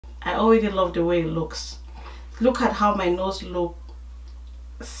I already love the way it looks. Look at how my nose look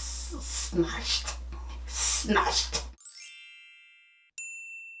snatched.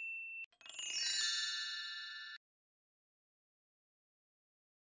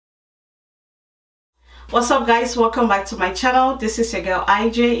 What's up guys, welcome back to my channel. This is your girl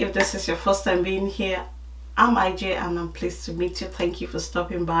IJ. If this is your first time being here, I'm IJ and I'm pleased to meet you. Thank you for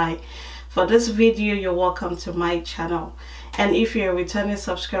stopping by. For this video, you're welcome to my channel. And if you're a returning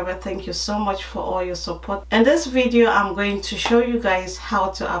subscriber, thank you so much for all your support. In this video, I'm going to show you guys how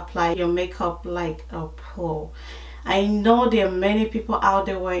to apply your makeup like a pro. I know there are many people out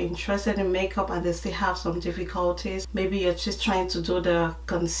there who are interested in makeup and they still have some difficulties. Maybe you're just trying to do the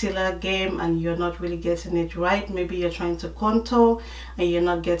concealer game and you're not really getting it right. Maybe you're trying to contour and you're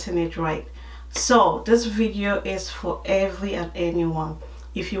not getting it right. So this video is for every and anyone.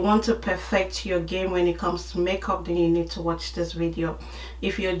 If you want to perfect your game when it comes to makeup, then you need to watch this video.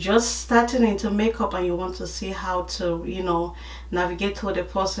 If you're just starting into makeup and you want to see how to, you know, navigate through the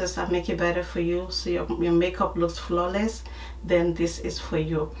process and make it better for you so your makeup looks flawless, then this is for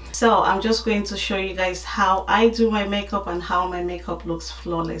you. So I'm just going to show you guys how I do my makeup and how my makeup looks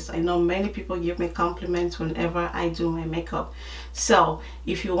flawless. I know many people give me compliments whenever I do my makeup. So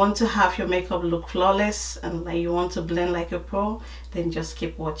if you want to have your makeup look flawless and like you want to blend like a pro, then just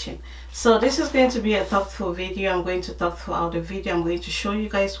keep watching. So this is going to be a talk through video. I'm going to talk throughout the video. I'm going to show you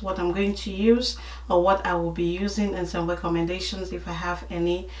guys what I'm going to use or what I will be using and some recommendations if I have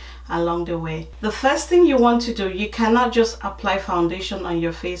any along the way. The first thing you want to do, you cannot just apply foundation on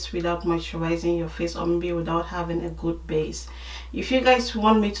your face without moisturizing your face or maybe without having a good base. If you guys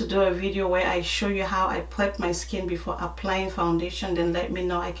want me to do a video where I show you how I prep my skin before applying foundation, then let me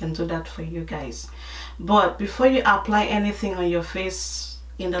know. I can do that for you guys. But before you apply anything on your face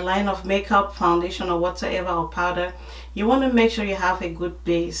in the line of makeup, foundation or whatsoever or powder, you want to make sure you have a good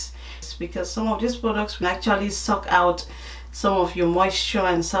base, because some of these products will actually suck out some of your moisture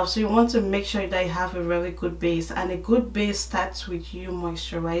and stuff. So you want to make sure that you have a very good base, and a good base starts with you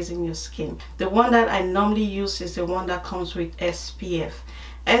moisturizing your skin. The one that I normally use is the one that comes with SPF.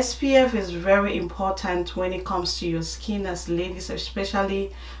 SPF is very important when it comes to your skin as ladies,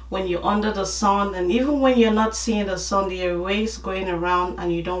 especially when you're under the sun, and even when you're not seeing the sun, there are rays going around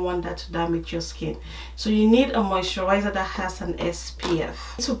and you don't want that to damage your skin. So you need a moisturizer that has an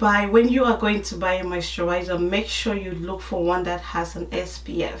SPF. To buy, when you are going to buy a moisturizer, make sure you look for one that has an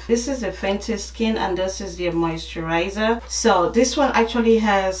SPF. This is the Fenty skin and this is the moisturizer. So this one actually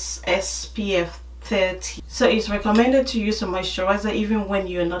has SPF 30. So it's recommended to use a moisturizer even when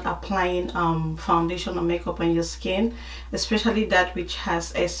you're not applying foundation or makeup on your skin, especially that which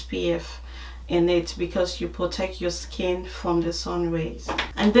has SPF in it, because you protect your skin from the sun rays.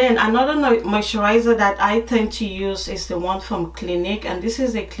 And then another moisturizer that I tend to use is the one from Clinique, and this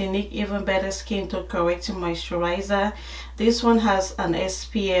is a Clinique Even Better Skin Tone Correcting Moisturizer. This one has an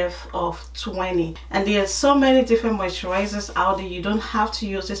SPF of 20, and there are so many different moisturizers out there. You don't have to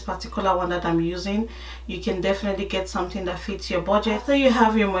use this particular one that I'm using. You can definitely get something that fits your budget. After you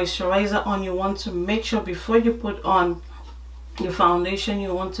have your moisturizer on, you want to make sure before you put on your foundation,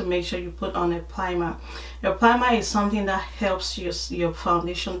 you want to make sure you put on a primer. Your primer is something that helps your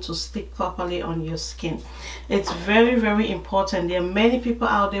foundation to stick properly on your skin. It's very, very important. There are many people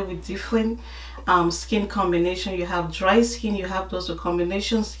out there with different skin combination. You have dry skin, you have those with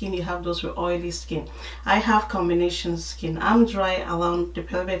combination skin, you have those with oily skin. I have combination skin. I'm dry around the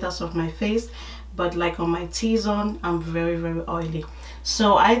perimeters of my face, but like on my T-zone, I'm very, very oily.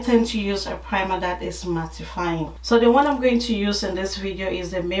 So I tend to use a primer that is mattifying. So the one I'm going to use in this video is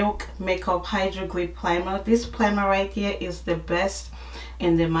the Milk Makeup Hydro Grip Primer. This primer right here is the best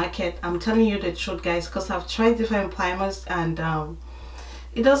in the market. I'm telling you the truth guys, because I've tried different primers and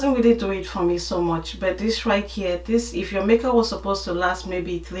it doesn't really do it for me so much. But this right here, this, if your makeup was supposed to last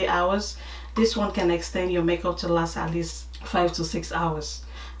maybe 3 hours, this one can extend your makeup to last at least 5 to 6 hours.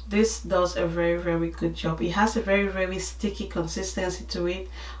 This does a very, very good job. It has a very, very sticky consistency to it,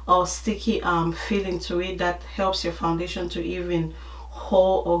 or sticky feeling to it, that helps your foundation to even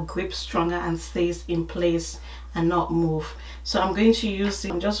hold or grip stronger and stays in place and not move. So I'm going to use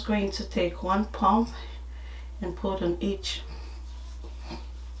it. I'm just going to take one pump and put on each.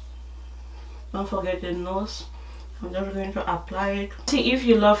 Don't forget the nose. I'm just going to apply it. See, if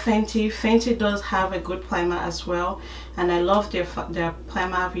you love Fenty, Fenty does have a good primer as well, and I love their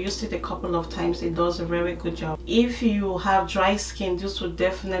primer. I've used it a couple of times. It does a very good job. If you have dry skin, this would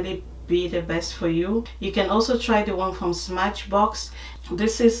definitely be the best for you. You can also try the one from Smashbox.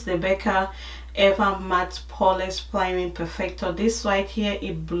 This is the Becca Ever Matte Poreless Priming Perfector. This right here,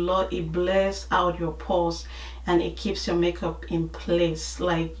 it blurs out your pores. and it keeps your makeup in place.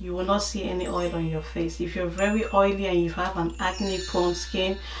 Like, you will not see any oil on your face. If you're very oily and you have an acne prone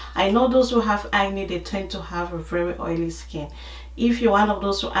skin, I know those who have acne, they tend to have a very oily skin. If you're one of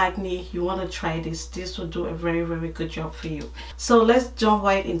those with acne, you want to try this. This will do a very good job for you. So let's jump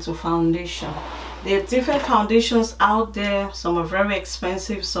right into foundation. There are different foundations out there. Some are very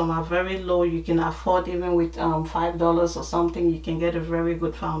expensive, some are very low. You can afford, even with $5 or something, you can get a very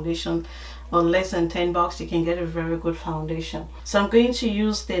good foundation. Or less than $10, you can get a very good foundation. So I'm going to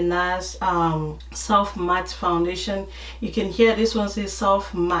use the Nars Soft Matte Foundation. You can hear this one says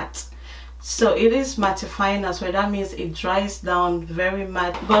Soft Matte. So it is mattifying as well. That means it dries down very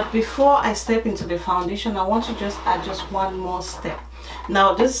matte. But before I step into the foundation, I want to just add just one more step.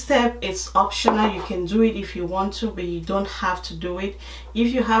 Now this step is optional. You can do it if you want to, but you don't have to do it.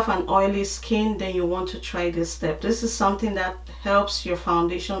 If you have an oily skin, then you want to try this step. This is something that helps your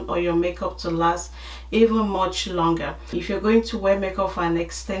foundation or your makeup to last even much longer. If you're going to wear makeup for an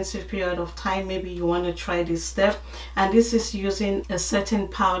extensive period of time, maybe you want to try this step. And this is using a setting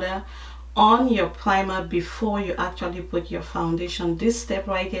powder on your primer before you actually put your foundation. This step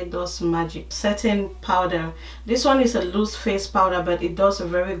right here does magic. Setting powder, this one is a loose face powder, but it does a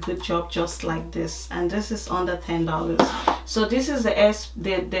very good job just like this, and this is under $10. So this is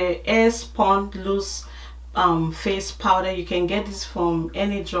the Air Spun loose face powder. You can get this from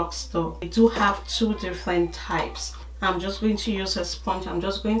any drugstore. We do have two different types. I'm just going to use a sponge. I'm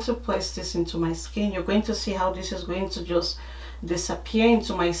just going to place this into my skin. You're going to see how this is going to just disappear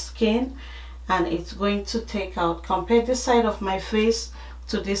into my skin, and it's going to take out, compare this side of my face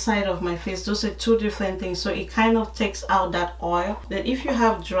to this side of my face. Those are two different things. So it kind of takes out that oil. Then if you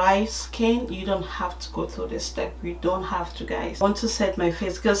have dry skin, you don't have to go through this step. You don't have to, guys. I want to set my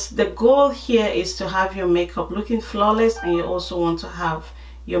face because the goal here is to have your makeup looking flawless, and you also want to have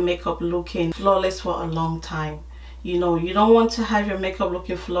your makeup looking flawless for a long time. You know, you don't want to have your makeup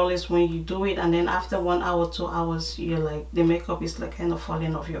looking flawless when you do it, and then after 1 hour, 2 hours, you're like, the makeup is like kind of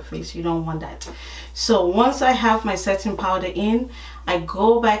falling off your face. You don't want that. So once I have my setting powder in, I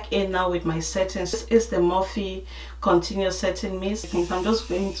go back in now with my settings. This is the Morphe Continuous Setting Mist. I'm just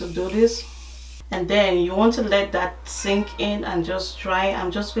going to do this, and then you want to let that sink in and just dry. I'm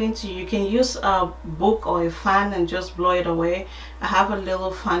just going to, you can use a book or a fan and just blow it away. I have a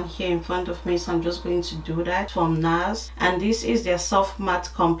little fan here in front of me, so I'm just going to do that, from Nars. And this is their Soft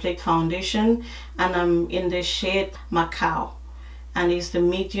Matte Complete Foundation, and I'm in the shade Macao, and it's the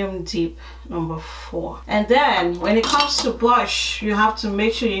medium deep number 4. And then when it comes to blush, you have to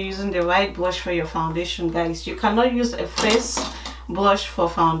make sure you're using the right blush for your foundation, guys. You cannot use a face blush for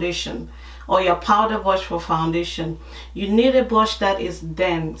foundation or your powder blush for foundation. You need a blush that is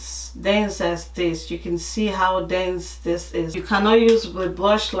dense as this. You can see how dense this is. You cannot use a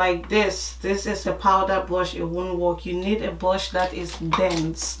blush like this. This is a powder blush, it won't work. You need a blush that is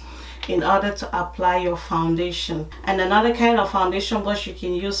dense in order to apply your foundation. And another kind of foundation blush you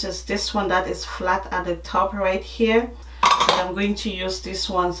can use is this one that is flat at the top right here. So I'm going to use this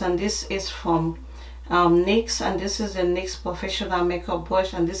one, and this is from NYX, and this is the NYX Professional Makeup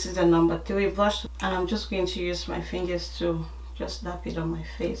Brush, and this is the number 3 brush. And I'm just going to use my fingers to just dab it on my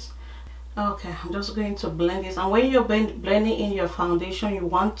face. Okay, I'm just going to blend this. And when you're blending in your foundation, you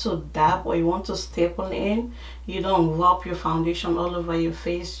want to dab or you want to staple in. You don't rub your foundation all over your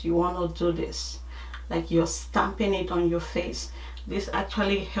face. You want to do this like you're stamping it on your face. This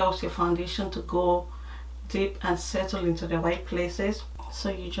actually helps your foundation to go deep and settle into the right places. So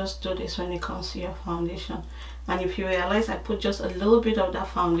you just do this when it comes to your foundation. And if you realize I put just a little bit of that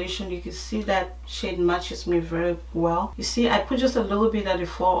foundation, you can see that shade matches me very well. You see, I put just a little bit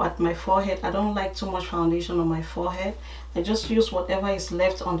at my forehead. I don't like too much foundation on my forehead. I just use whatever is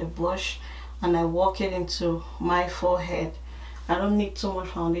left on the brush and I work it into my forehead. I don't need too much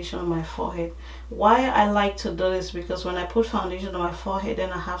foundation on my forehead. Why I like to do this, because when I put foundation on my forehead,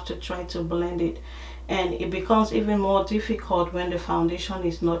 then I have to try to blend it, and it becomes even more difficult when the foundation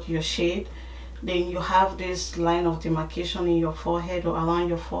is not your shade. Then you have this line of demarcation in your forehead or around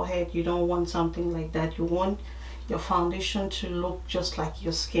your forehead. You don't want something like that. You want your foundation to look just like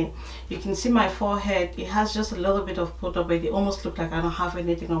your skin. You can see my forehead, it has just a little bit of put up, but it almost looks like I don't have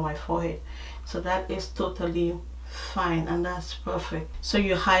anything on my forehead. So that is totally fine, and that's perfect. So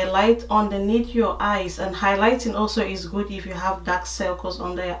you highlight underneath your eyes, and highlighting also is good if you have dark circles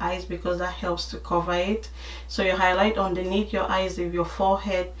under your eyes, because that helps to cover it. So you highlight underneath your eyes, of your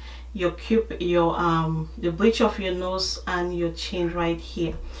forehead, your cupid, the bridge of your nose, and your chin right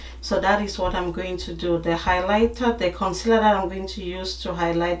here. So that is what I'm going to do. The highlighter, the concealer that I'm going to use to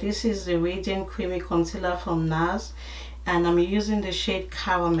highlight, this is the Radiant Creamy Concealer from Nars. and I'm using the shade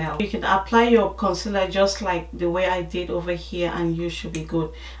Caramel. You can apply your concealer just like the way I did over here and you should be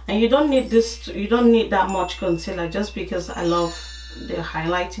good. And you don't need this, you don't need that much concealer, just because I love the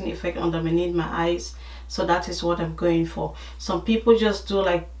highlighting effect underneath my eyes, so that is what I'm going for. Some people just do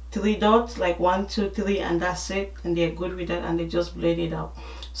like 3 dots, like 1 2 3, and that's it, and they're good with that and they just blend it out.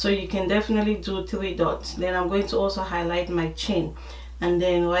 So you can definitely do 3 dots. Then I'm going to also highlight my chin, and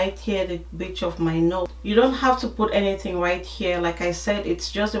then right here the bridge of my nose. You don't have to put anything right here. Like I said, it's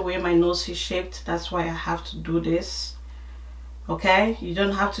just the way my nose is shaped, that's why I have to do this. Okay, you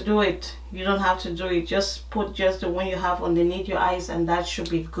don't have to do it, you don't have to do it, just put just the one you have underneath your eyes and that should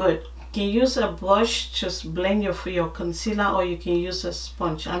be good. You can use a brush, just blend your concealer, or you can use a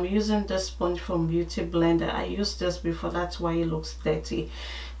sponge. I'm using this sponge from Beauty Blender. I used this before, that's why it looks dirty.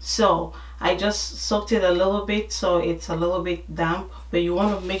 So I just soaked it a little bit, so it's a little bit damp, but you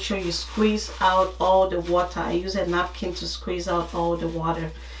want to make sure you squeeze out all the water. I use a napkin to squeeze out all the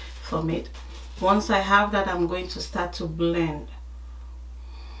water from it. Once I have that, I'm going to start to blend.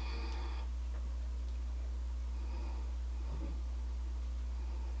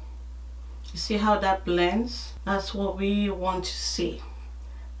 You see how that blends? That's what we want to see.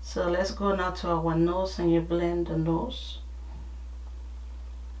 So let's go now to our nose, and you blend the nose.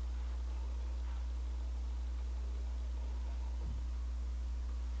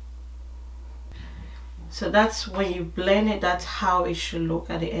 So that's when you blend it, that's how it should look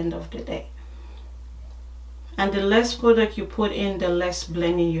at the end of the day. And the less product you put in, the less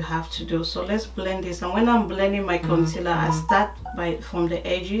blending you have to do. So let's blend this. And when I'm blending my concealer, I start from the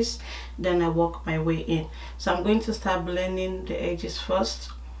edges, then I work my way in. So I'm going to start blending the edges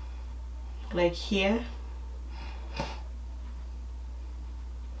first, like here.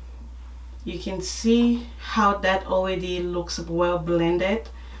 You can see how that already looks well blended.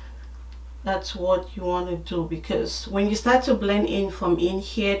 That's what you want to do, because when you start to blend in from in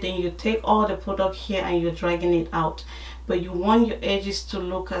here, then you take all the product here and you're dragging it out. But you want your edges to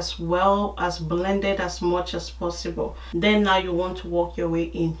look as well as blended as much as possible. Then now you want to work your way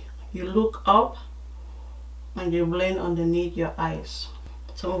in. You look up and you blend underneath your eyes.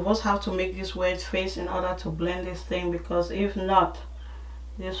 Some of us have to make this weird face in order to blend this thing, because if not,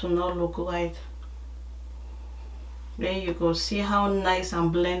 this will not look right. There you go. See how nice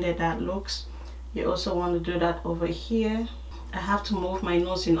and blended that looks? You also want to do that over here. I have to move my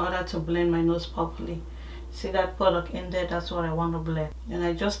nose in order to blend my nose properly. See that product in there? That's what I want to blend. And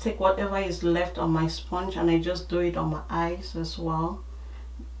I just take whatever is left on my sponge and I just do it on my eyes as well.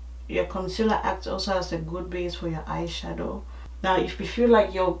 Your concealer acts also as a good base for your eyeshadow. Now if you feel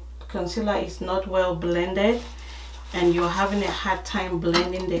like your concealer is not well blended and you're having a hard time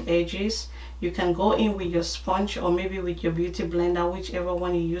blending the edges, you can go in with your sponge or maybe with your beauty blender, whichever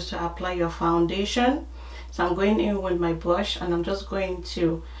one you use to apply your foundation. So I'm going in with my brush and I'm just going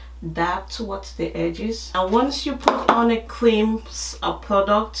to dab towards the edges. And once you put on a cream, a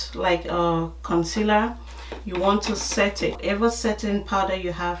product like a concealer, you want to set it. Whatever setting powder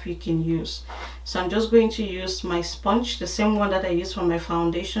you have, you can use. So I'm just going to use my sponge, the same one that I use for my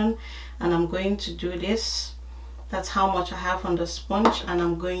foundation, and I'm going to do this. That's how much I have on the sponge, and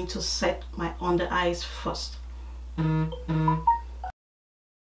I'm going to set my under eyes first. You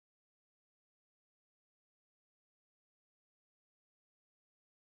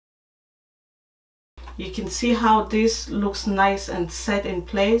can see how this looks nice and set in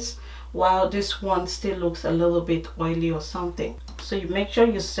place, while this one still looks a little bit oily or something. So you make sure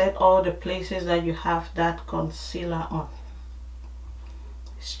you set all the places that you have that concealer on.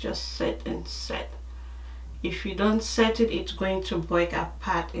 It's just set and set. If you don't set it, it's going to break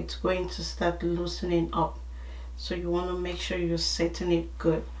apart. It's going to start loosening up. So you want to make sure you're setting it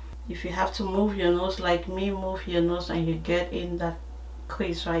good. If you have to move your nose like me, move your nose and you get in that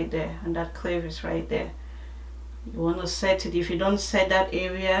crease right there, and that crevice right there. You want to set it. If you don't set that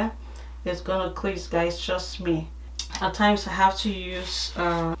area, it's gonna crease, guys, trust me. At times I have to use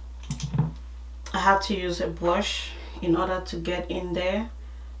a brush in order to get in there.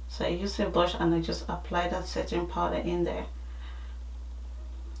 So I use a brush and I just apply that setting powder in there.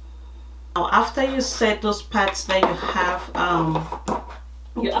 Now after you set those parts that you have,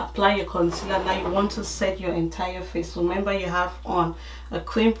 you apply your concealer. Now you want to set your entire face. So remember, you have on a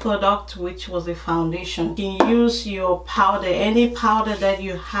cream product, which was a foundation. You can use your powder, any powder that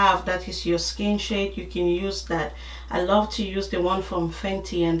you have that is your skin shade, you can use that. I love to use the one from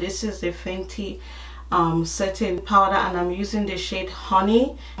Fenty, and this is the Fenty setting powder, and I'm using the shade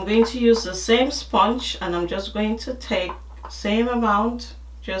Honey. I'm going to use the same sponge and I'm just going to take same amount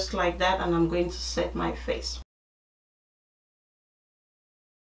just like that, and I'm going to set my face.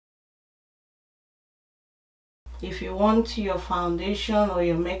 If you want your foundation or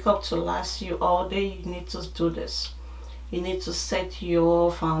your makeup to last you all day, you need to do this. You need to set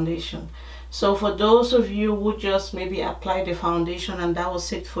your foundation. So for those of you who just maybe apply the foundation and that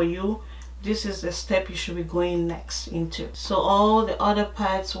was it for you, this is the step you should be going next into. So all the other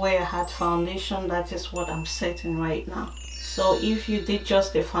parts where I had foundation, that is what I'm setting right now. So if you did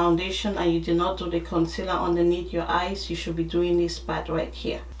just the foundation and you did not do the concealer underneath your eyes, you should be doing this part right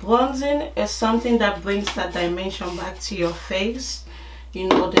here. Bronzing is something that brings that dimension back to your face. You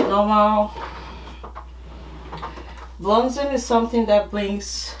know, the normal bronzing is something that brings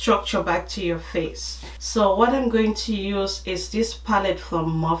structure back to your face. So what I'm going to use is this palette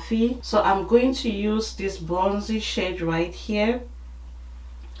from Morphe. So I'm going to use this bronzy shade right here,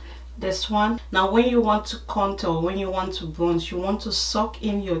 this one. Now when you want to contour, when you want to bronze, you want to suck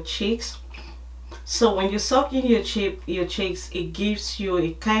in your cheeks. So when you suck in your cheeks, it gives you,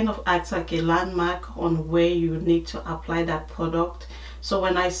 it kind of acts like a landmark on where you need to apply that product. So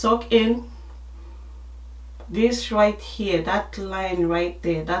when I suck in this right here, that line right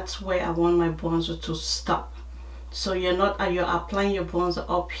there, that's where I want my bronzer to stop. So you're applying your bronzer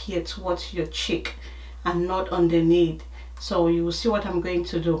up here towards your cheek and not underneath. So you will see what I'm going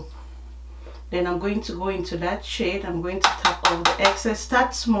to do. Then I'm going to go into that shade. I'm going to tap off the excess.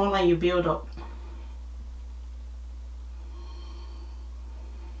 Start small and you build up.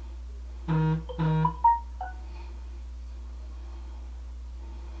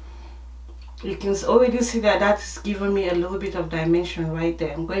 You can already see that that's giving me a little bit of dimension right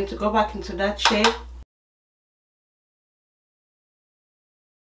there. I'm going to go back into that shade.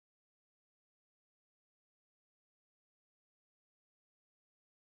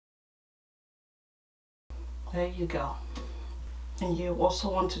 There you go. And you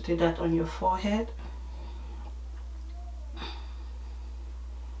also want to do that on your forehead.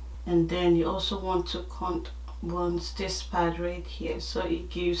 And then you also want to bronze this part right here, so it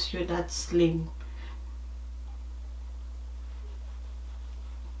gives you that slim.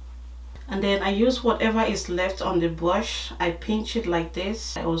 And then I use whatever is left on the brush. I pinch it like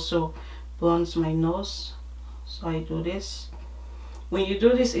this. I also bronze my nose, so I do this. When you do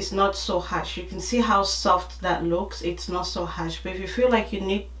this, it's not so harsh. You can see how soft that looks. It's not so harsh. But if you feel like you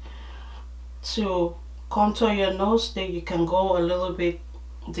need to contour your nose, then you can go a little bit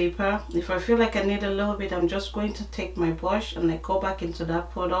deeper. If I feel like I need a little bit, I'm just going to take my brush and I go back into that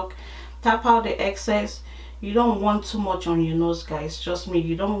product, tap out the excess. You don't want too much on your nose, guys. Trust me,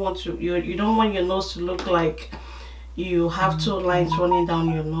 you don't want to, you don't want your nose to look like you have two lines running down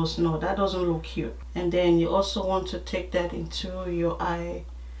your nose. No, that doesn't look cute. And then you also want to take that into your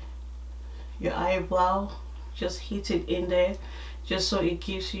eyebrow. Just hit it in there, just so it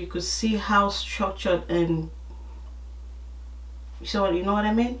gives you could see how structured, and so you know what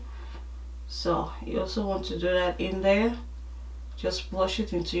I mean. So you also want to do that in there. Just brush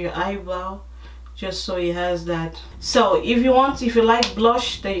it into your eyebrow, just so it has that. So if you like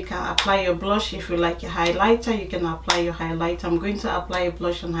blush, then you can apply your blush. If you like your highlighter, you can apply your highlighter. I'm going to apply a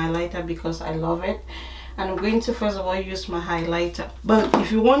blush and highlighter because I love it, and I'm going to first of all use my highlighter. But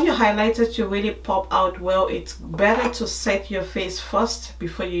if you want your highlighter to really pop out well, it's better to set your face first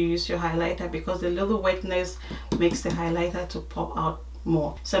before you use your highlighter, because the little wetness makes the highlighter to pop out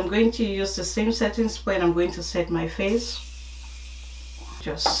more. So I'm going to use the same setting spray and I'm going to set my face.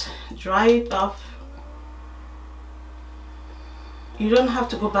 Just dry it off. You don't have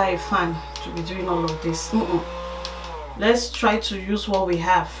to go buy a fan to be doing all of this. Let's try to use what we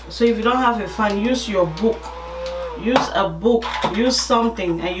have. So if you don't have a fan, use your book. Use a book, use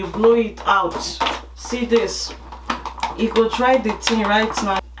something, and you blow it out. See this? You go try the thing right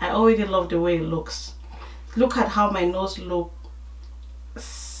now. I already love the way it looks. Look at how my nose looks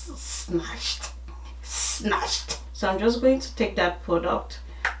snatched. So I'm just going to take that product,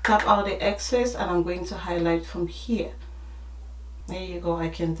 tap out the excess, and I'm going to highlight from here. There you go. I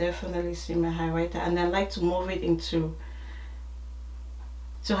can definitely see my highlighter, and I like to move it into.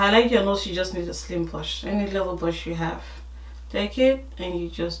 To highlight your nose, you just need a slim brush, any little brush you have. Take it and you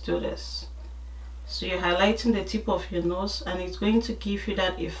just do this. So you're highlighting the tip of your nose, and it's going to give you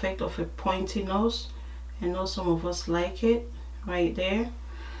that effect of a pointy nose. I know some of us like it right there.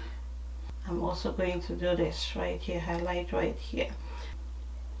 I'm also going to do this right here, highlight right here.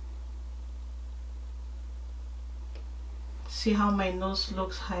 See how my nose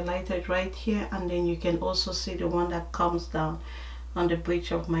looks highlighted right here, and then you can also see the one that comes down on the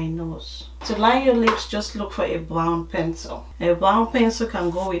bridge of my nose. To line your lips, just look for a brown pencil. A brown pencil can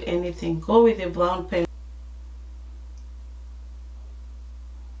go with anything. Go with a brown pencil.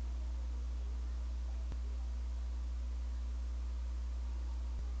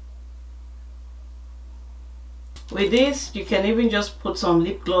 With this, you can even just put some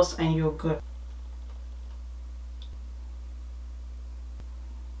lip gloss and you're good.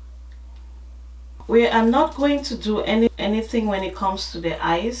 We are not going to do anything when it comes to the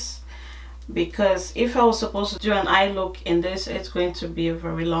eyes, because if I was supposed to do an eye look in this, it's going to be a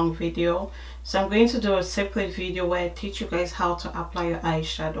very long video. So I'm going to do a separate video where I teach you guys how to apply your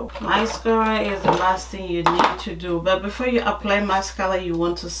eyeshadow. Mascara is the last thing you need to do, but before you apply mascara, you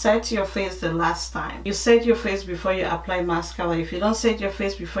want to set your face the last time. You set your face before you apply mascara. If you don't set your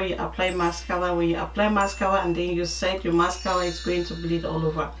face before you apply mascara, when you apply mascara and then you set your mascara, it's going to bleed all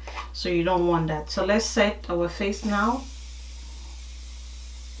over. So you don't want that. So let's set our face now.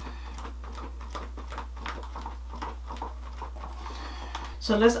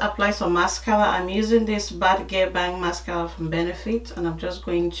 So let's apply some mascara. I'm using this Bad Girl Bang mascara from Benefit, and I'm just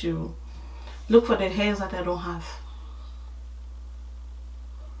going to look for the hairs that I don't have.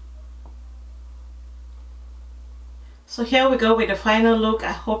 So here we go with the final look.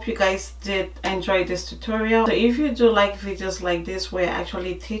 I hope you guys did enjoy this tutorial. So if you do like videos like this where I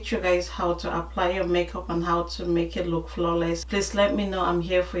actually teach you guys how to apply your makeup and how to make it look flawless, please let me know. I'm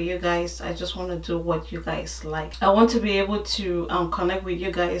here for you guys. I just want to do what you guys like. I want to be able to connect with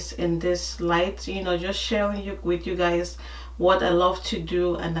you guys in this light, you know, just sharing with you guys what I love to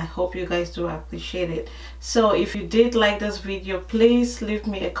do, and I hope you guys do appreciate it. So if you did like this video, please leave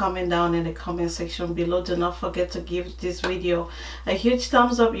me a comment down in the comment section below. Do not forget to give this video a huge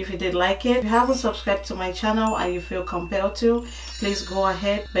thumbs up if you did like it. If you haven't subscribed to my channel and you feel compelled to, please go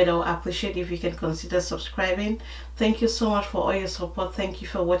ahead, but I'll appreciate if you can consider subscribing. Thank you so much for all your support. Thank you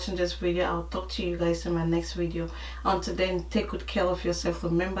for watching this video. I'll talk to you guys in my next video. Until then, take good care of yourself.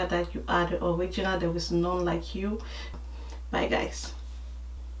 Remember that you are the original. There is none like you. Bye guys.